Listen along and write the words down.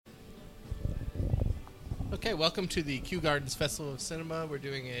Okay, welcome to the Kew Gardens Festival of Cinema. We're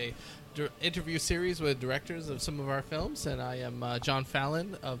doing a interview series with directors of some of our films, and I am John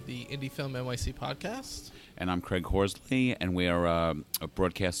Fallon of the Indie Film NYC podcast. And I'm Craig Horsley, and we are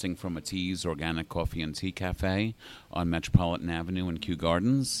broadcasting from Ateaz Organic Coffee and Tea Cafe on Metropolitan Avenue in Kew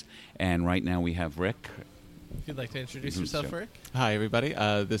Gardens. And right now we have Rick. If you'd like to introduce yourself, Rick. Hi, everybody.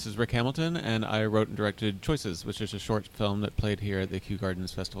 This is Rick Hamilton, and I wrote and directed Choices, which is a short film that played here at the Kew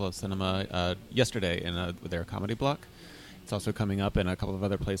Gardens Festival of Cinema yesterday in their comedy block. It's also coming up in a couple of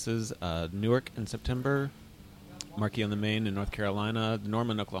other places, Newark in September, Marquis on the Main in North Carolina,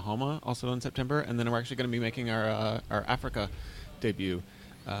 Norman, Oklahoma, also in September, and then we're actually going to be making our Africa debut,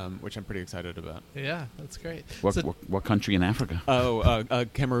 which I'm pretty excited about. Yeah, that's great. What country in Africa?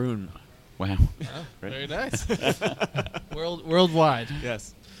 Cameroon. Wow. Oh, very nice. Worldwide.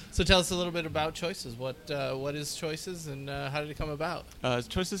 Yes. So tell us a little bit about Choices. What is Choices, and how did it come about?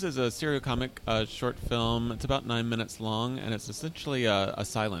 Choices is a serial comic short film. It's about 9 minutes long, and it's essentially a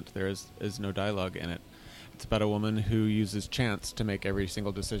silent. There is no dialogue in it. It's about a woman who uses chance to make every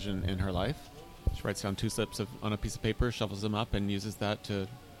single decision in her life. She writes down 2 slips on a piece of paper, shovels them up, and uses that to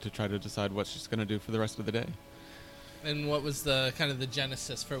try to decide what she's going to do for the rest of the day. And what was the kind of the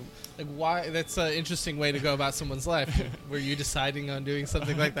genesis for, like, why? That's an interesting way to go about someone's life. Were you deciding on doing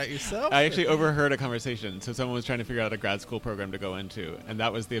something like that yourself? I actually overheard a conversation. So someone was trying to figure out a grad school program to go into, and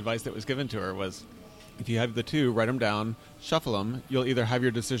that was the advice that was given to her was, if you have the 2, write them down, shuffle them. You'll either have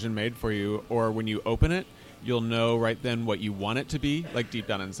your decision made for you, or when you open it, you'll know right then what you want it to be, like deep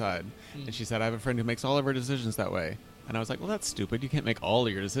down inside. And she said, I have a friend who makes all of her decisions that way. And I was like, well, that's stupid. You can't make all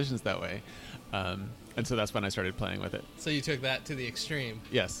of your decisions that way. And so that's when I started playing with it. So you took that to the extreme.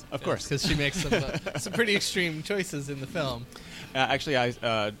 Yes, of course. Because she makes some pretty extreme choices in the film. Actually,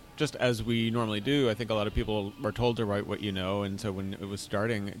 I just as we normally do, I think a lot of people are told to write what you know. And so when it was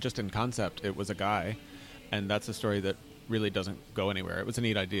starting, just in concept, it was a guy. And that's a story that really doesn't go anywhere. It was a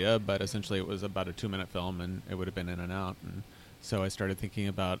neat idea, but essentially it was about a 2-minute film, and it would have been in and out. And so I started thinking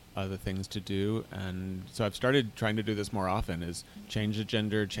about other things to do, and so I've started trying to do this more often, is change the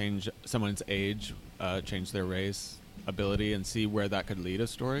gender, change someone's age, change their race, ability, and see where that could lead a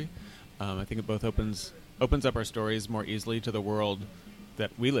story. I think it both opens up our stories more easily to the world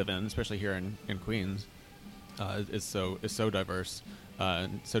that we live in, especially here in Queens. Is so diverse.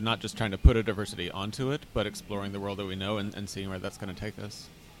 So not just trying to put a diversity onto it, but exploring the world that we know and seeing where that's going to take us.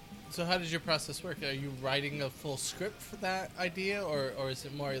 So how does your process work? Are you writing a full script for that idea, or is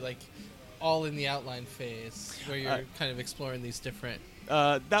it more like all in the outline phase where you're kind of exploring these different...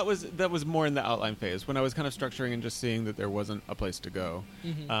 That was more in the outline phase when I was kind of structuring and just seeing that there wasn't a place to go.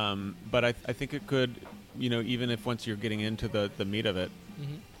 Mm-hmm. But I think it could, even if once you're getting into the meat of it,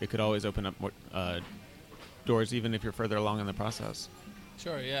 mm-hmm. it could always open up more doors, even if you're further along in the process.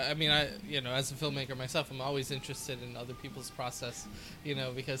 Sure, yeah. I mean, as a filmmaker myself, I'm always interested in other people's process,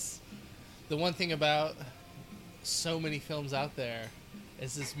 because the one thing about so many films out there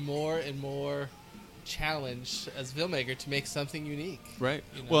is this more and more challenge as a filmmaker to make something unique. Right.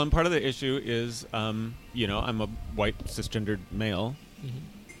 Well, and part of the issue is, I'm a white cisgendered male. Mm-hmm.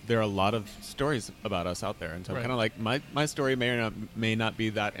 There are a lot of stories about us out there, and so kind of like my story may not be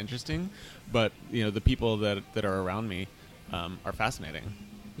that interesting, but the people that are around me are fascinating.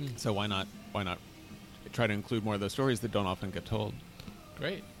 So why not try to include more of those stories that don't often get told?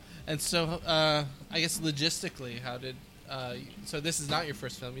 Great. And so I guess logistically, how did so this is not your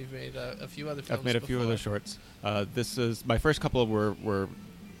first film? You've made a few other films. I've made a few other shorts. This is my first couple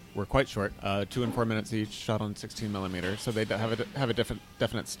were quite short, 2 and 4 minutes each, shot on 16 millimeter, so they have a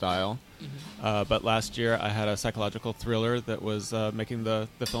definite style. Mm-hmm. But last year I had a psychological thriller that was making the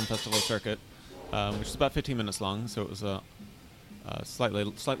film festival circuit, which is about 15 minutes long, so it was a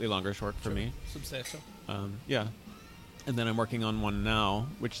slightly longer short for me. Substantial. Yeah. And then I'm working on one now,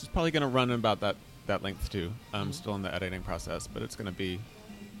 which is probably going to run about that length too. I'm mm-hmm. still in the editing process, but it's going to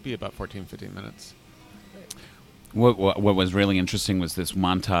be about 15 minutes. What was really interesting was this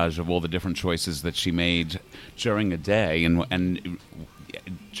montage of all the different choices that she made during a day, and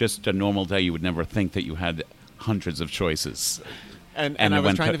just a normal day you would never think that you had hundreds of choices. And I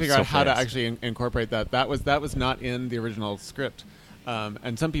was trying to figure out how to actually incorporate that. That was not in the original script.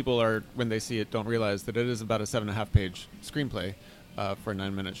 And some people when they see it, don't realize that it is about a 7.5-page screenplay for a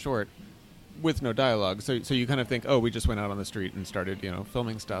 9-minute short with no dialogue. So you kind of think, oh, we just went out on the street and started,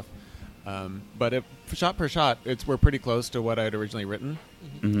 filming stuff. But shot per shot, we're pretty close to what I had originally written,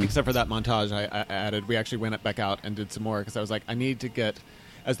 mm-hmm. except for that montage I added. We actually went back out and did some more because I was like, I need to get,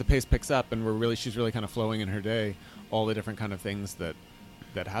 as the pace picks up and she's really kind of flowing in her day, all the different kind of things that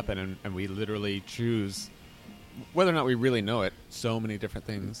happen, and we literally choose, whether or not we really know it, so many different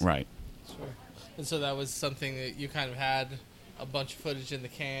things. Right. Sure. And so that was something that you kind of had a bunch of footage in the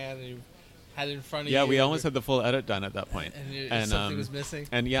can, and you had it in front of you. Yeah, we almost had the full edit done at that point. And something was missing.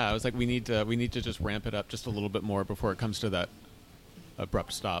 And yeah, I was like, we need to just ramp it up just a little bit more before it comes to that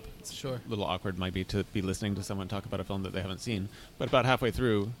abrupt stop. Sure. A little awkward might be to be listening to someone talk about a film that they haven't seen. But about halfway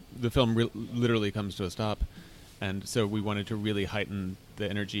through, the film literally comes to a stop. And so we wanted to really heighten the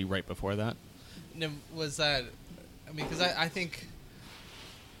energy right before that. Now, was that, I mean, because I think,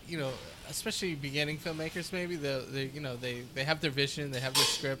 especially beginning filmmakers, maybe they have their vision, they have their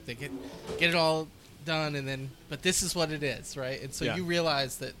script, they get it all done, and then, but this is what it is, right? And so you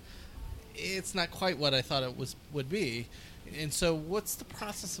realize that it's not quite what I thought it would be. And so, what's the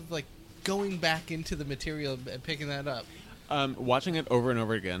process of like going back into the material and picking that up? Watching it over and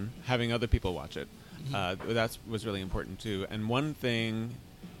over again, having other people watch it, that was really important too. And one thing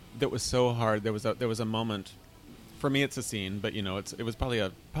that was so hard, there was a moment. For me, it's a scene, but it was probably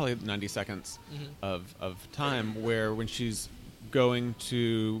 90 seconds of time where when she's going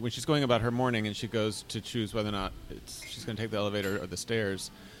about her morning and she goes to choose whether or not she's going to take the elevator or the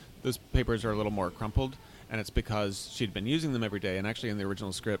stairs, those papers are a little more crumpled. And it's because she'd been using them every day. And actually, in the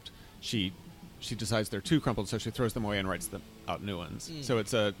original script, she decides they're too crumpled, so she throws them away and writes out new ones. So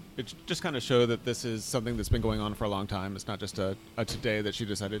it just kind of show that this is something that's been going on for a long time. It's not just a today that she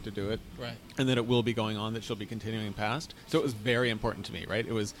decided to do it, right? And that it will be going on, that she'll be continuing past. So it was very important to me, right?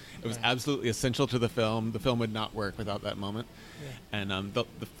 It was absolutely essential to the film. The film would not work without that moment. Yeah. And the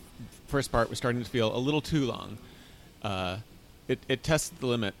first part was starting to feel a little too long. It tests the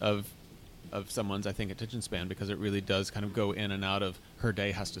limit of someone's, I think, attention span, because it really does kind of go in and out of her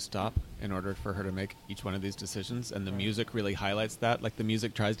day has to stop in order for her to make each one of these decisions. And the music really highlights that. Like, the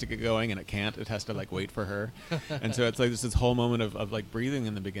music tries to get going and it can't. It has to like wait for her. And so it's like this whole moment of like breathing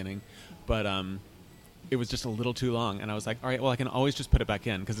in the beginning. But it was just a little too long. And I was like, all right, well, I can always just put it back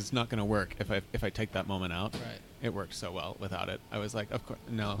in, because it's not going to work if I take that moment out. Right. It worked so well without it. I was like, of course,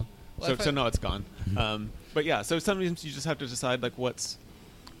 no. Well, so no, it's gone. But yeah, so sometimes you just have to decide like what's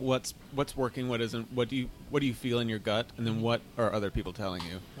working, what isn't, what do you feel in your gut, and then what are other people telling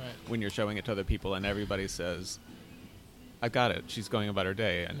you when you're showing it to other people and everybody says, I got it, she's going about her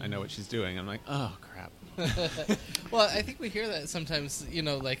day and I know what she's doing. I'm like, oh crap. Well, I think we hear that sometimes,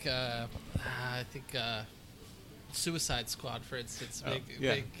 like I think Suicide Squad, for instance, big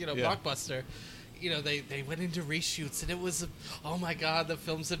blockbuster. They went into reshoots and it was, oh my God, the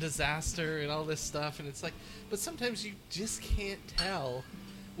film's a disaster and all this stuff, and it's like, but sometimes you just can't tell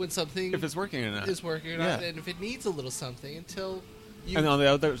when something if it's working or not, and if it needs a little something until you. And on the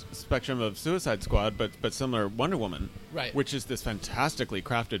other spectrum of Suicide Squad, but similar, Wonder Woman, right, which is this fantastically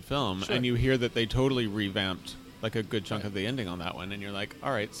crafted film, sure. And you hear that they totally revamped like a good chunk of the ending on that one, and you're like,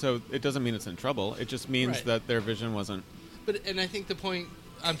 all right, so it doesn't mean it's in trouble. It just means that their vision wasn't. And I think the point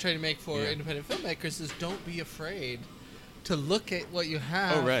I'm trying to make for independent filmmakers is don't be afraid to look at what you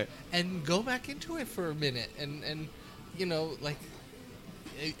have and go back into it for a minute and like.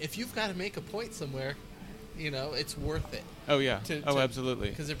 If you've got to make a point somewhere, it's worth it. Oh, yeah. Absolutely.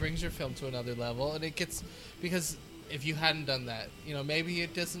 Because it brings your film to another level, and it gets... Because if you hadn't done that, maybe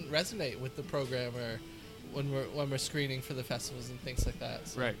it doesn't resonate with the programmer when we're screening for the festivals and things like that.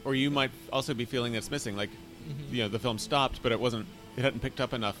 So. Right. Or you might also be feeling it's missing. Like, the film stopped, but it hadn't picked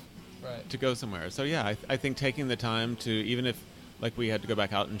up enough to go somewhere. So, yeah, I think taking the time to, even if, like, we had to go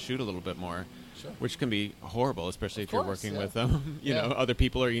back out and shoot a little bit more... Sure. Which can be horrible, especially if you're working with them, other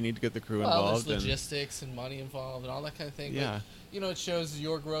people, or you need to get the crew involved. There's logistics and money involved and all that kind of thing. Yeah. But, it shows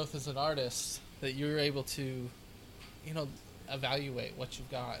your growth as an artist that you're able to, evaluate what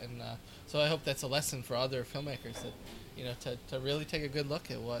you've got. And so I hope that's a lesson for other filmmakers that, to really take a good look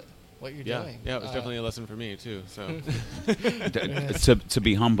at what you're doing. Yeah, it was definitely a lesson for me, too. So to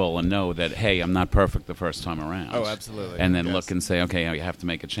be humble and know that, hey, I'm not perfect the first time around. Oh, absolutely. And then look and say, okay, you have to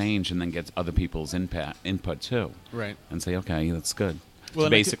make a change, and then get other people's input too. Right. And say, okay, that's good. Well,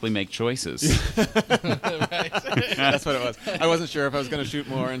 to basically make choices. Right. That's what it was. I wasn't sure if I was going to shoot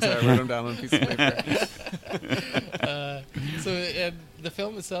more, and so I wrote them down on a piece of paper. And the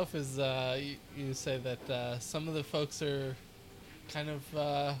film itself is, you say that some of the folks are kind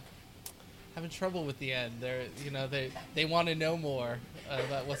of... having trouble with the end. They want to know more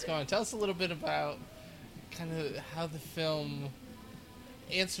about what's going on. Tell us a little bit about kind of how the film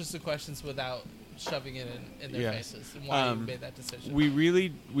answers the questions without shoving it in their faces, and why you made that decision. We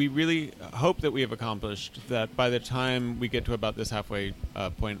really hope that we have accomplished that by the time we get to about this halfway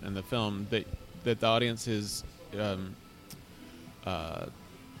point in the film, that the audience is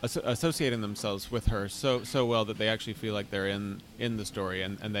associating themselves with her so well that they actually feel like they're in the story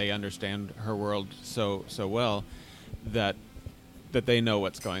and they understand her world so well that that they know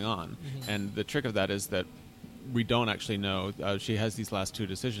what's going on. And the trick of that is that we don't actually know. She has these last two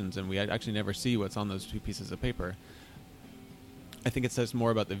decisions, and we actually never see what's on those two pieces of paper. I think it says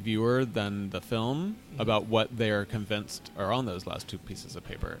more about the viewer than the film, about what they're convinced are on those last two pieces of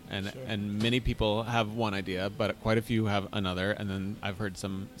paper. And many people have one idea, but quite a few have another, and then I've heard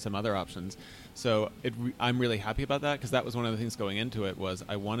some other options. So I'm really happy about that, because that was one of the things going into it was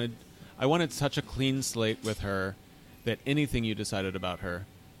I wanted such a clean slate with her that anything you decided about her,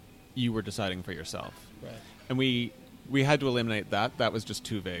 you were deciding for yourself. Right. And we had to eliminate that. That was just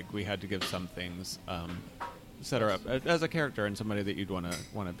too vague. We had to give some things, set her up as a character and somebody that you'd want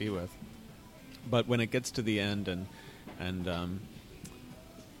to be with. But when it gets to the end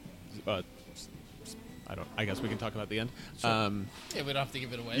I guess we can talk about the end. Sure. Yeah, we don't have to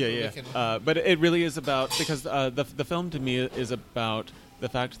give it away. Yeah, but yeah. But it really is about, because the film to me is about the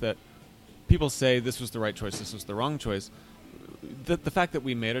fact that people say this was the right choice, this was the wrong choice. The fact that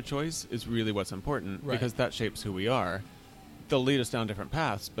we made a choice is really what's important, right. because that shapes who we are. They'll lead us down different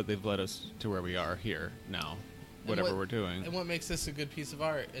paths, but they've led us to where we are here now, whatever we're doing. And what makes this a good piece of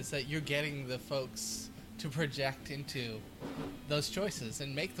art is that you're getting the folks to project into those choices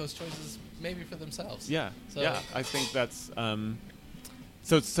and make those choices maybe for themselves. Yeah, so, yeah. I think that's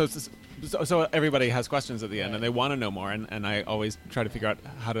so everybody has questions at the end, right. and they want to know more. And I always try to figure out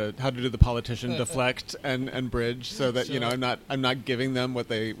how to do the politician deflect and bridge, so that sure. I'm not giving them what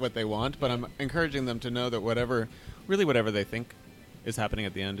they want, but I'm encouraging them to know that whatever they think is happening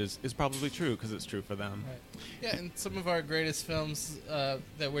at the end is probably true, because it's true for them. Right. Yeah, and some of our greatest films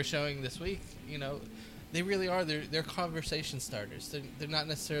that we're showing this week, they really are. They're conversation starters. They're not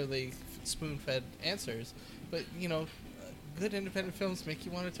necessarily spoon-fed answers, but good independent films make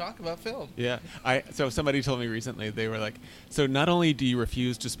you want to talk about film. Yeah. So somebody told me recently, they were like, so not only do you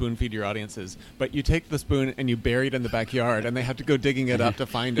refuse to spoon-feed your audiences, but you take the spoon and you bury it in the backyard, and they have to go digging it up to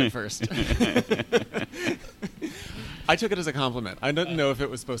find it first. I took it as a compliment. I didn't know if it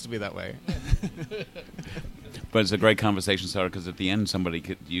was supposed to be that way. But it's a great conversation starter, because at the end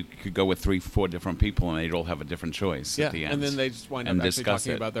you could go with 3-4 different people and they'd all have a different choice at the end. And then they just wind up actually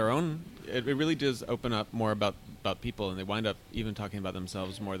talking about their own. It really does open up more about people, and they wind up even talking about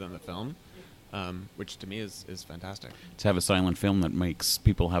themselves more than the film, which to me is fantastic. To have a silent film that makes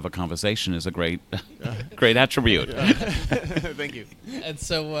people have a conversation is a great great attribute. Thank you. And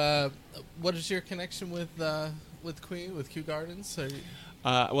so what is your connection with Kew Gardens?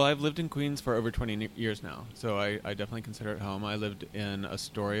 Well, I've lived in Queens for over 20 years now, so I definitely consider it home. I lived in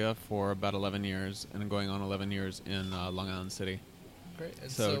Astoria for about 11 years, and going on 11 years in Long Island City. Great. And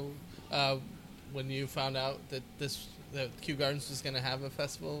so when you found out that Kew Gardens was going to have a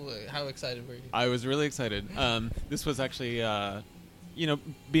festival, how excited were you? I was really excited. This was actually,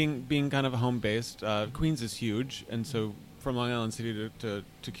 being kind of home-based, Queens is huge, and so from Long Island City to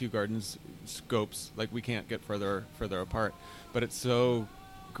Kew Gardens scopes, like, we can't get further apart. But it's so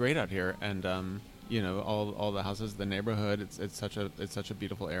great out here, and all the houses, the neighborhood. It's such a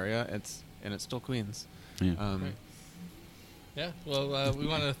beautiful area. It's still Queens. Yeah. Right. Yeah. Well, we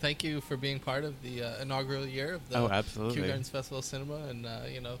want to thank you for being part of the inaugural year of the absolutely. Kew Gardens Festival of Cinema, and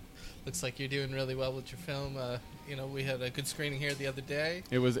looks like you're doing really well with your film. We had a good screening here the other day.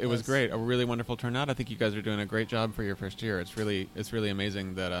 It was great. A really wonderful turnout. I think you guys are doing a great job for your first year. It's really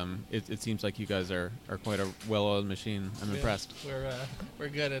amazing that it seems like you guys are quite a well-oiled machine. I'm impressed. We're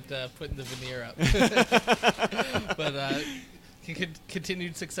good at putting the veneer up. But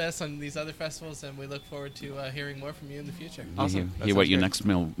continued success on these other festivals, and we look forward to hearing more from you in the future. Awesome. Hear what your next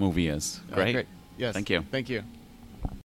movie is. Great. Great. Yes. Thank you. Thank you.